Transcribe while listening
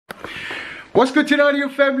What's good tonight, your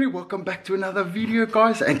family? Welcome back to another video,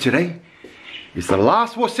 guys. And today is the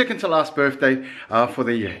last, well, second to last birthday for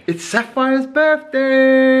the year. It's Sapphire's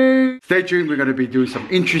birthday. Stay tuned. We're going to be doing some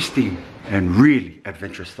interesting and really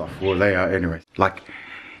adventurous stuff. Well, they are anyways. Like,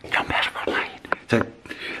 jump out of our lane. So,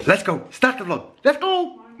 let's go. Start the vlog. Let's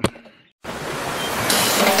go.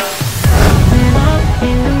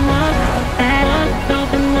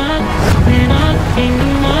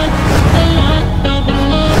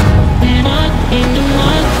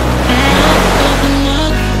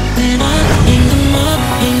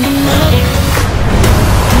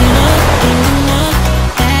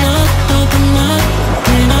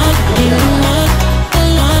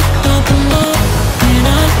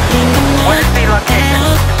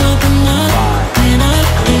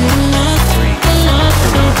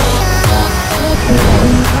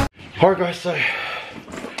 Alright guys, so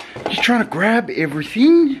just trying to grab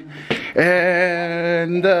everything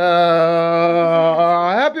and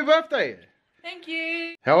happy birthday! Thank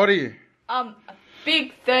you. How old are you?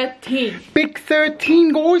 Big 13. Big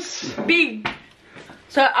 13, guys. Big.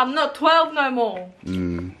 So I'm not 12 no more. I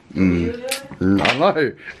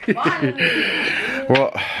know.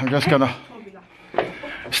 Well, I'm just gonna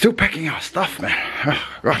still packing our stuff, man.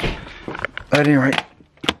 Right. At any rate,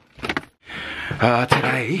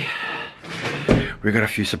 today we got a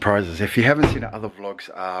few surprises. If you haven't seen our other vlogs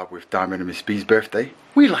with Diamond and Miss B's birthday,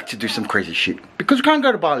 we like to do some crazy shit because we can't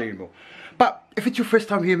go to Bali anymore. But if it's your first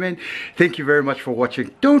time here, man, thank you very much for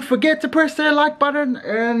watching. Don't forget to press that like button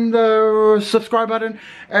and the subscribe button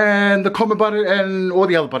and the comment button and all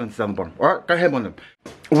the other buttons down the bottom. Alright, go ahead on them.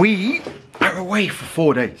 We are away for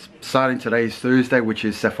 4 days. Starting today is Thursday, which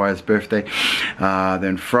is Sapphire's birthday.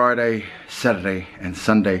 Then Friday, Saturday and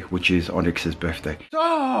Sunday, which is ONYX's birthday. So,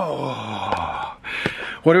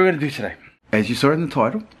 what are we going to do today? As you saw in the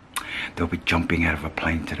title, they'll be jumping out of a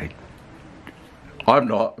plane today. I'm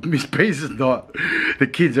not. Miss B's is not. The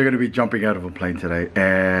kids are going to be jumping out of a plane today.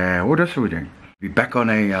 And what else are we doing? We'll be back on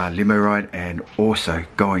a limo ride and also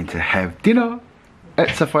going to have dinner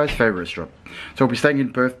at Sapphire's favourite restaurant. So we'll be staying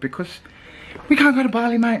in Perth because we can't go to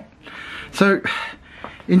Bali, mate. So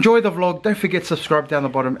enjoy the vlog. Don't forget to subscribe down the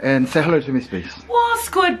bottom and say hello to Miss B's. What's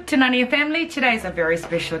good to none of your family? Today's a very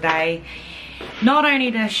special day. Not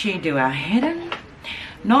only does she do our heading,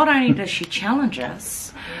 not only does she challenge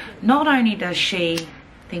us, not only does she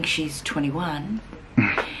think she's 21.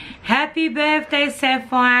 Happy birthday,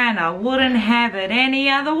 Sapphire, and I wouldn't have it any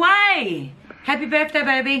other way. Happy birthday,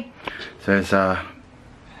 baby. So as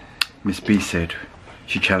Miss B said,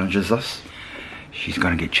 she challenges us. She's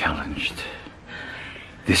gonna get challenged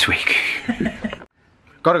this week.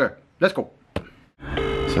 Gotta go. Let's go.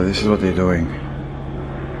 So this is what they're doing.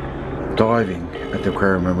 Diving at the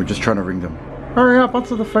aquarium, and we're just trying to ring them. Hurry up,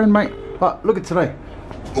 answer the phone, mate. But look at today.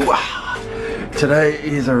 Wow. Today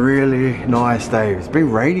is a really nice day. It's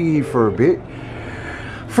been raining here for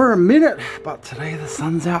a minute, but today the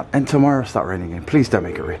sun's out and tomorrow it'll start raining again. Please don't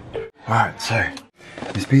make it rain. Alright, so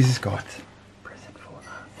Miss B's has got a present for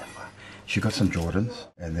Sapphire. She got some Jordans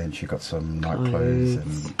and then she got some night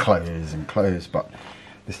clothes and clothes, but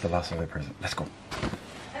this is the last of their present. Let's go.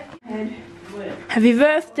 Happy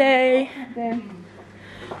birthday.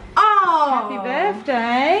 Oh, happy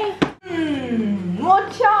birthday. More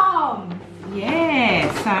charms.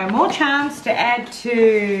 Yeah, so more charms to add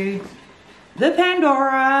to the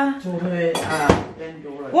Pandora.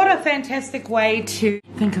 What a fantastic way to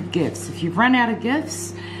think of gifts. If you've run out of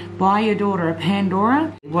gifts, buy your daughter a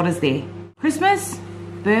Pandora. What is there? Christmas,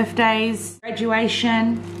 birthdays,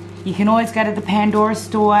 graduation. You can always go to the Pandora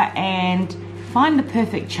store and find the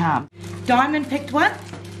perfect charm. Diamond picked one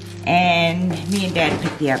and me and Dad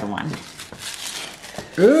picked the other one.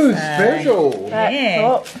 Ooh, special.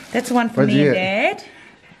 Yeah, that's the one for me and Dad.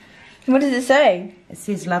 What does it say? It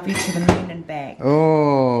says love you to the moon and back.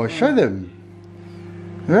 Oh, show them.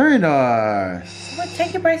 Very nice. What,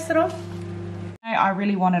 take your bracelet off. I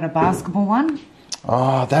really wanted a basketball one.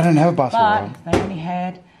 Oh, they don't have a basketball. But they only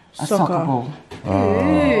had a soccer ball. Oh.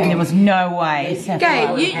 And there was no way. Okay,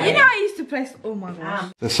 you know I used to play. Oh my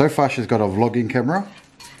gosh. So far she's got a vlogging camera.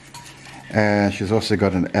 And she's also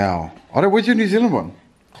got an owl. Oh, where's your New Zealand one?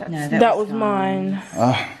 No, that was mine.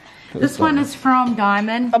 This one is from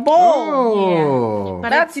Diamond. A ball. Oh. Yeah. But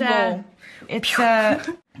That's a ball. It's a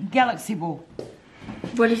galaxy ball.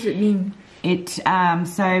 What does it mean? It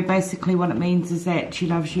so basically what it means is that she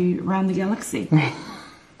loves you around the galaxy.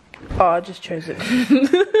 Oh, I just chose it.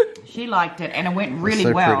 She liked it and it went really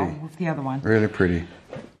so well pretty. with the other one. Really pretty.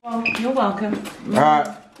 Well, you're welcome. Alright,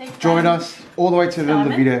 join us all the way to the end of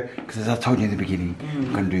the video because as I told you in the beginning,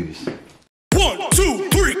 I'm going to do this. 1, 2,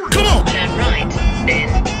 3, come on! Turn right,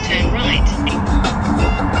 then turn right.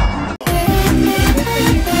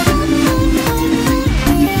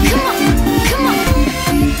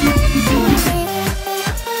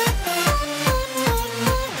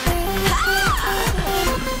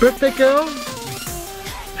 birthday girl.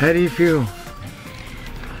 How do you feel?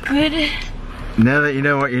 Good. Now that you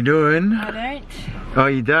know what you're doing. I don't. Oh,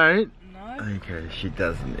 you don't? No. Okay, she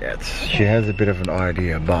doesn't yet. She has a bit of an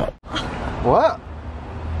idea, but... What?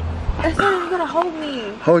 That's not even gonna hold me.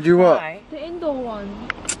 Hold you what? The indoor one.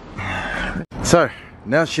 So,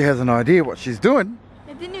 now she has an idea what she's doing.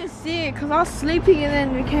 I didn't even see it because I was sleeping and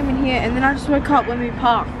then we came in here and then I just woke up when we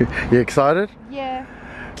parked. You excited? Yeah.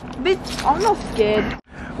 But I'm not scared.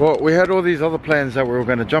 Well, we had all these other plans that we were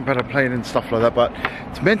going to jump out of a plane and stuff like that, but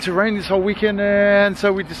it's meant to rain this whole weekend, and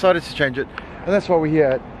so we decided to change it. And that's why we're here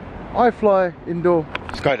at iFly Indoor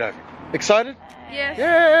Skydiving. Excited? Yes.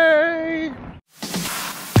 Yay!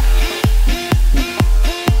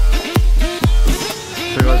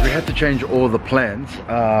 So guys, we had to change all the plans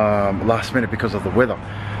last minute because of the weather.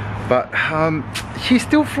 But she's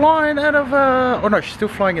still flying out of, oh no, she's still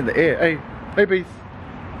flying in the air. Hey Bees.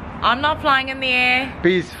 I'm not flying in the air.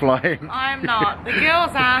 Bees flying. I'm not. The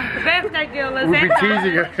girls are. The birthday girl is. We've been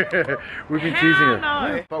teasing her. We've been teasing her.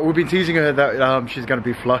 No. But we've been teasing her that she's going to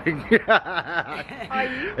be flying. Are you? Are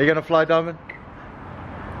you going to fly, Diamond?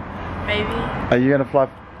 Maybe. Are you going to fly?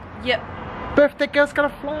 Yep. Birthday girl's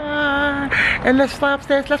going to fly. And let's fly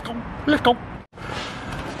upstairs. Let's go. Let's go.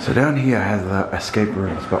 So down here has the escape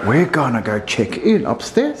rooms, but we're going to go check in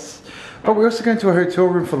upstairs. But we're also going to a hotel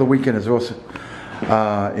room for the weekend as well. So,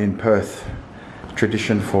 in Perth,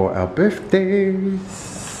 tradition for our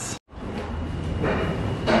birthdays.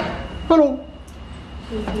 Hello.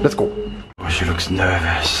 Let's go. Oh, she looks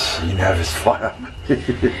nervous. You nervous, fire?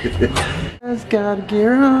 Just gotta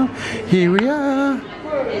gear up. Here we are.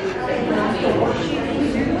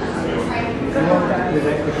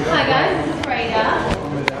 Hi guys, this is Freda.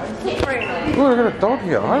 Oh, I got a dog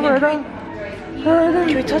here. Hi, Rada. Hi,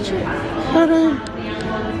 Can we touch it? Rada.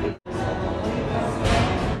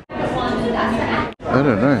 I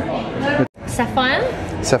don't know. Sapphire.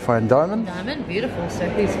 Sapphire and Diamond. Diamond, beautiful. So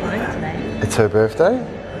who's flying today? It's her birthday.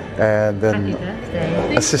 And then Happy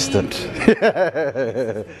birthday. assistant.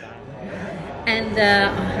 And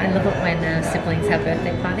I love it when siblings have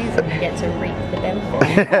birthday parties and you get to reap the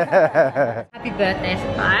benefit. Happy birthday,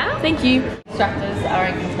 Sapphire. Thank you. Instructors are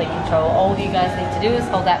in complete control. All you guys need to do is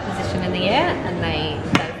hold that position in the air and they've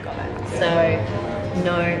got it. So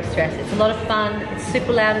no stress. It's a lot of fun. It's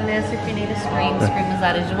super loud in there, so if you need to scream as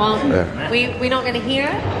loud as you want. Yeah. We're not going to hear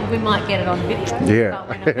it. We might get it on video. Yeah.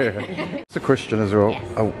 But we're not. It's a question as well.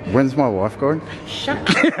 Yes. When's my wife going? Shut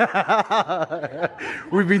up.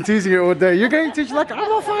 We've been teasing her all day. You're going to? She's like, I'm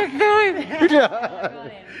not fucking going. Well,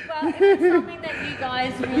 if it's something that you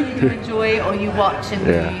guys really do enjoy or you watch and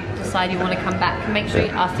you decide you want to come back, make sure you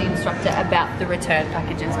ask the instructor about the return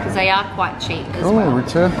packages because they are quite cheap as well.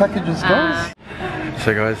 Return packages, guys.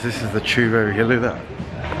 So guys, this is the tube over here. Look at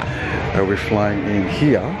that. We're flying in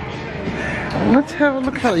here. Let's have a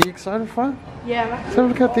look at it. Are you excited, Fire? Yeah. Let's have a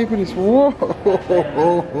look how deep it is. Whoa.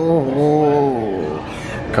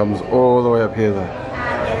 Comes all the way up here though.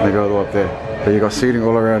 And they go all the way up there. But you got seating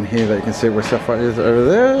all around here that you can see where Sapphire is over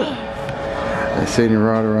there. And seating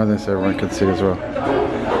right around there so everyone can see as well.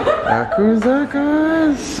 How cool is that,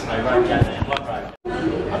 guys?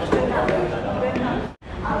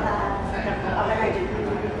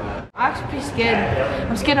 I'm actually pretty scared.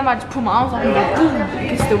 I'm scared I might just put my arms up and go boom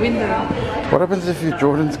against the window. What happens if your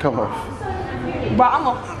Jordans come off? But I'm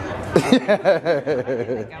not.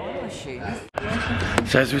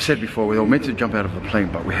 So as we said before, we were meant to jump out of the plane,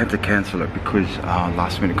 but we had to cancel it because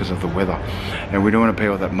last minute because of the weather, and we don't want to pay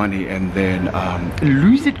all that money and then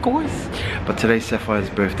lose it, guys. But today's Sapphire's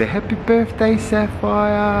birthday. Happy birthday,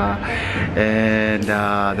 Sapphire! And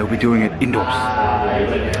they'll be doing it indoors.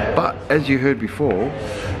 But as you heard before,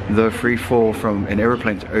 the free fall from an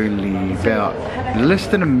aeroplane's only about less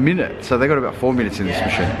than a minute, so they got about 4 minutes in this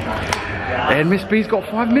mission. And Miss B's got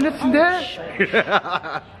 5 minutes in there.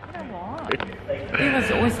 He was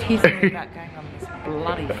always teasing me about going on this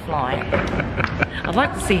bloody flight. I'd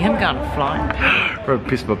like to see him go on a flight. Bro,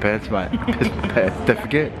 piss my pants, mate. Piss my pants. Don't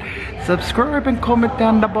forget, subscribe and comment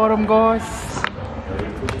down the bottom, guys.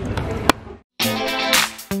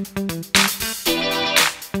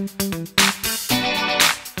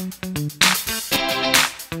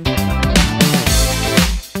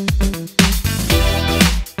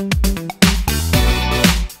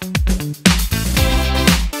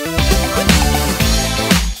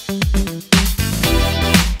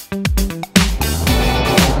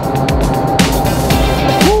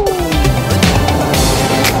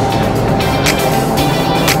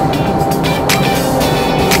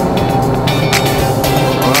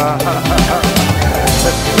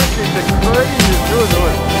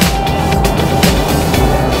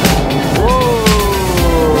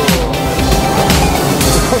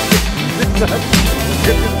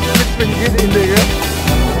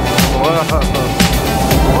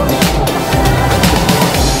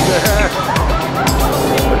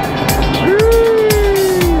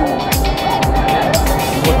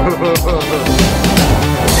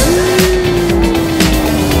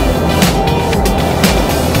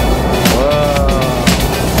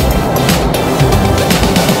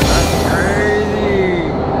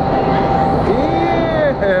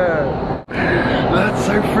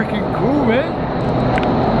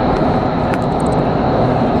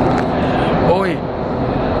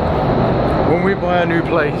 A new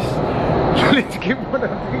place. Let's get one of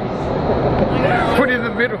these. Put in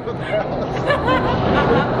the middle of the house.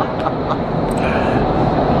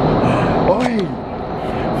 Oi!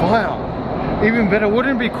 Fire! Even better,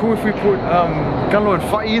 wouldn't it be cool if we put Galo and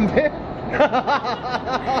Fai in there?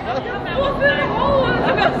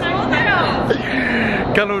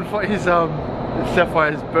 Galo and Fai's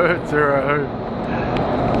Sapphire's birds are at home.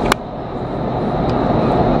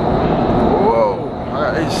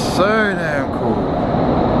 That is so damn cool.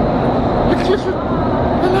 Listen.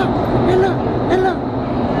 Hello.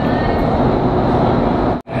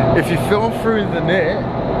 If you fell through the net,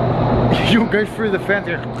 you'll go through the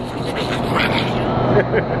fountain.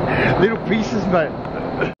 Little pieces, mate.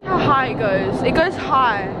 How high it goes? It goes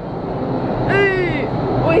high. Ooh,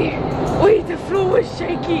 wait, the floor was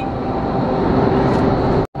shaking.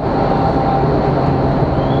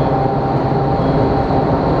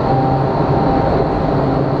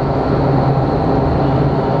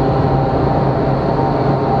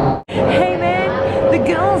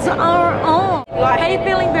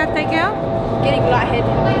 Getting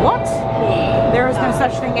lightheaded. What? There is no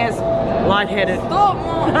such thing as lightheaded. Stop,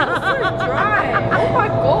 Mom. It's so dry. Oh my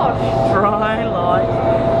gosh. Dry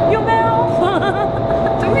like your mouth.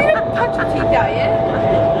 Don't need to punch your teeth out yet.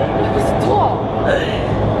 Stop.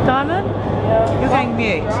 Diamond? Yeah. You're going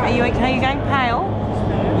mute. Are you okay? You're going pale?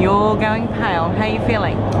 You're going pale. How are you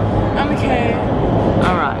feeling? I'm okay.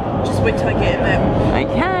 Alright. Just wait till I get in there.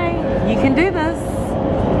 Okay. You can do this.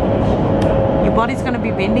 Your body's going to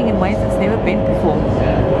be bending in ways it's never bent before.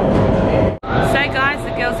 So guys,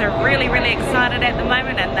 the girls are really excited at the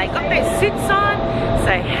moment and they got their suits on.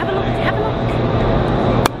 So have a look,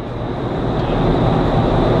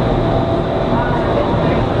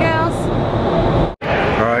 Girls.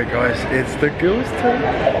 Alright guys, it's the girls' turn.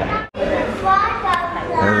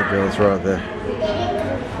 There's the girls right there.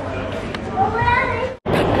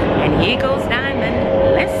 And here goes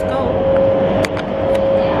Diamond. Let's go.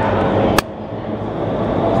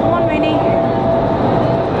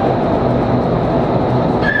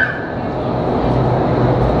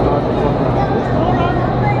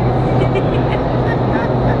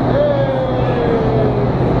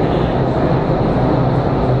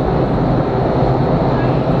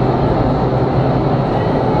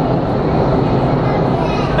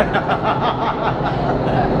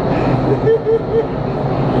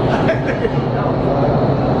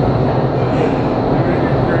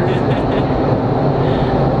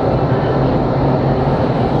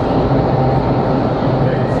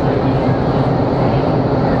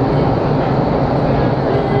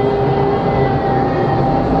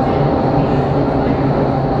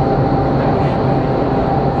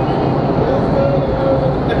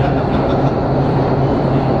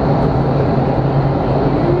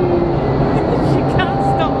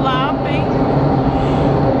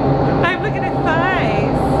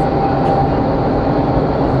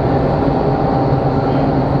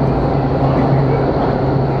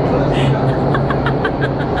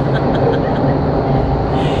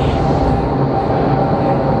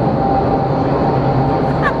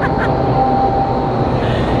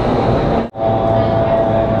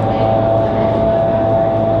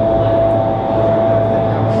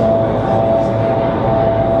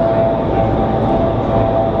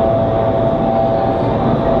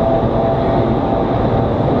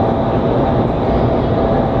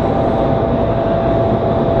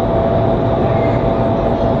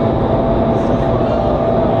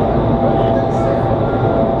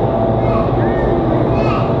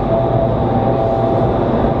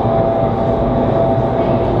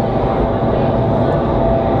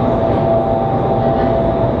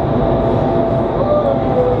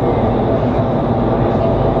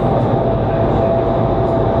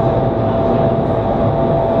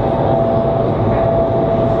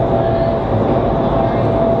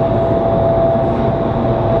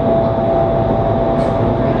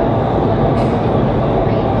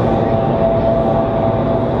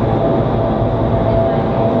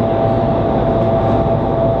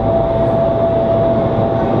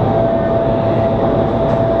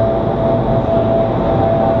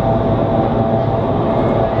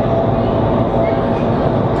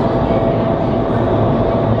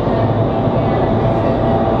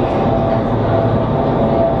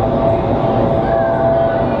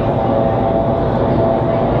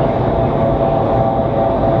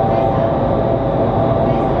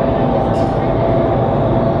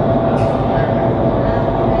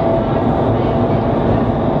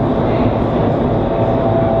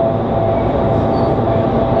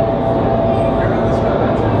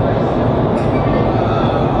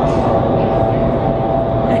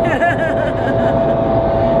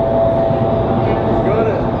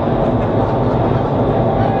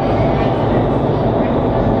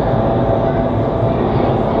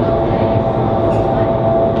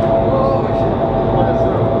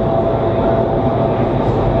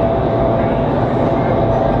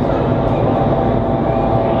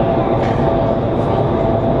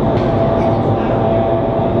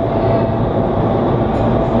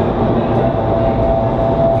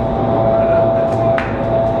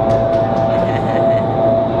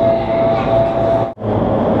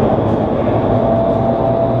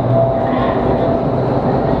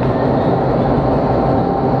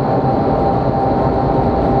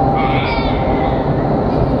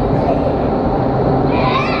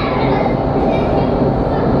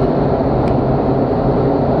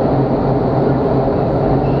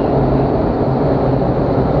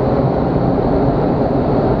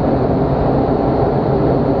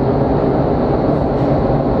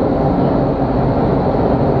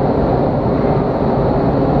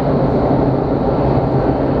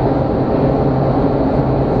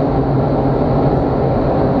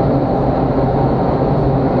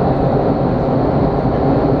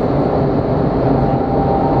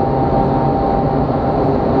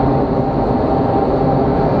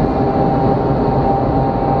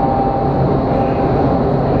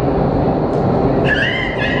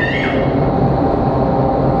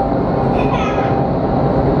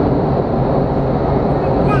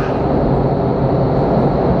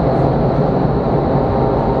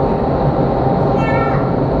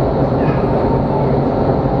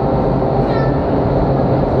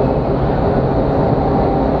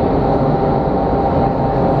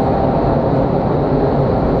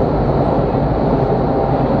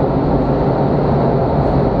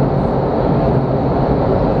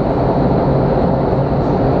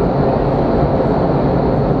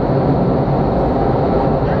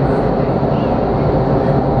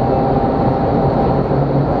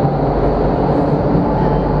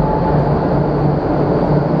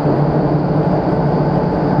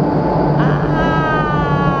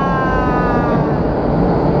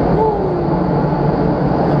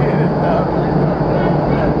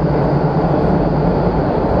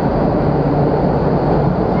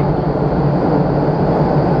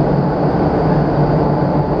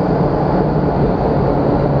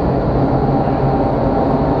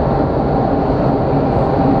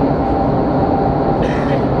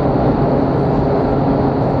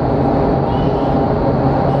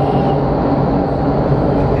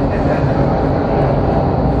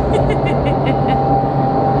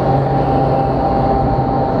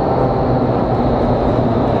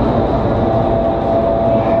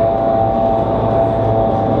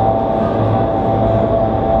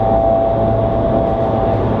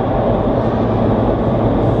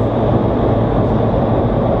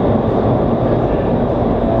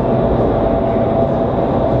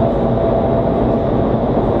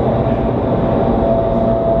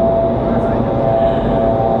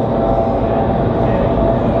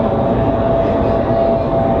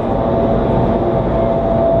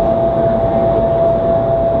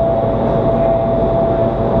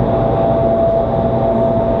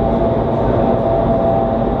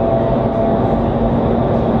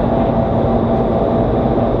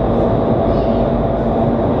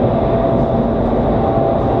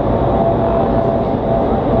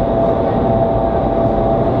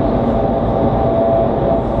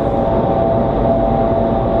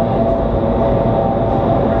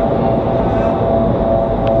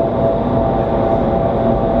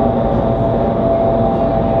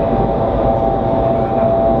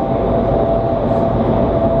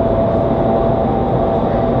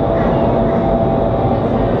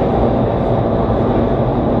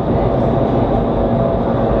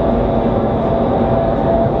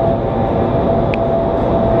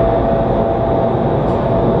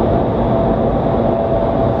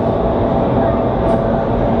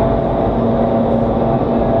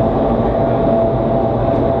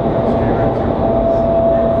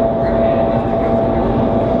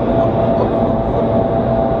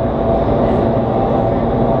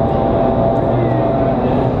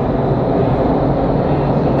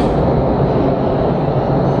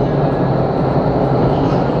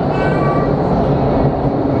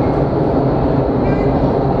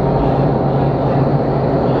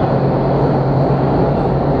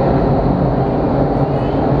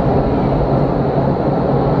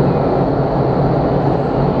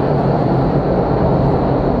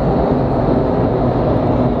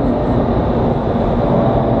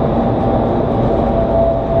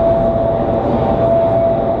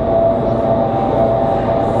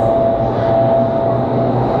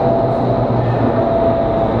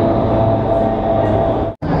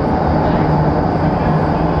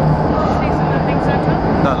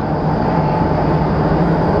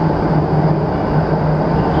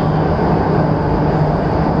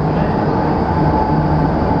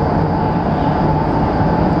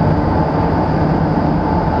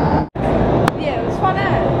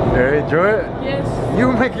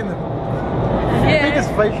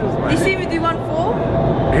 You see me do 1-4?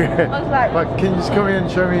 I was like, but can you just come in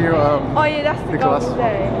and show me your oh yeah, that's the goal class?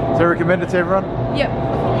 today. So recommend it to everyone? Yep.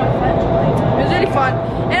 It was really fun.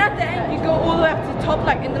 And at the end, you go all the way up to the top,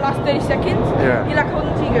 like in the last 30 seconds. Yeah. You're like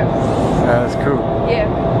holding to you go. That's cool. Yeah.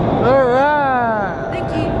 Alright! Thank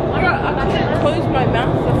you. I couldn't close my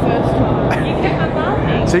mouth the first time. You kept on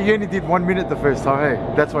laughing. So you only did 1 minute the first time,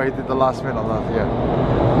 hey? That's why you did the last minute laugh,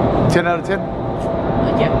 yeah. 10 out of 10?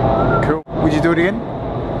 Yeah. Cool. Would you do it again?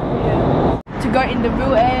 To go in the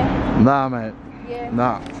real air. Nah, mate. Yeah.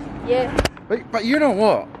 Nah. Yeah. But you know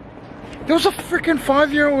what? There was a freaking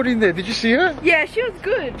 5-year-old in there. Did you see her? Yeah, she was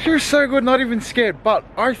good. She was so good, not even scared. But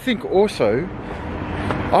I think also,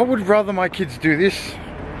 I would rather my kids do this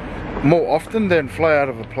more often than fly out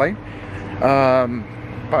of a plane.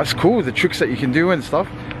 But it's cool, the tricks that you can do and stuff.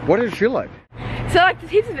 What did it feel like? So like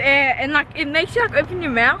there's heaps of air and like it makes you like open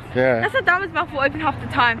your mouth. Yeah. That's how Diamond's mouth will open half the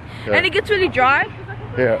time. Yeah. And it gets really dry.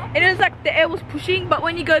 Yeah. And it was like the air was pushing, but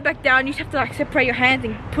when you go back down you just have to like separate your hands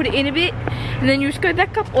and put it in a bit. And then you just go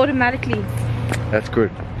back up automatically. That's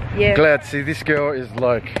good. Yeah. Glad. See, this girl is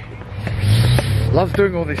like, loves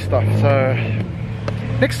doing all this stuff. So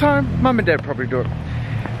next time, Mum and Dad probably do it.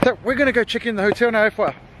 So we're gonna go check in the hotel now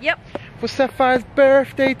for Sapphire's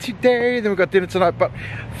birthday today. Then we've got dinner tonight, but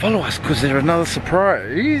follow us because there's another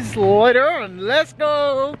surprise later on. Let's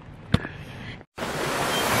go.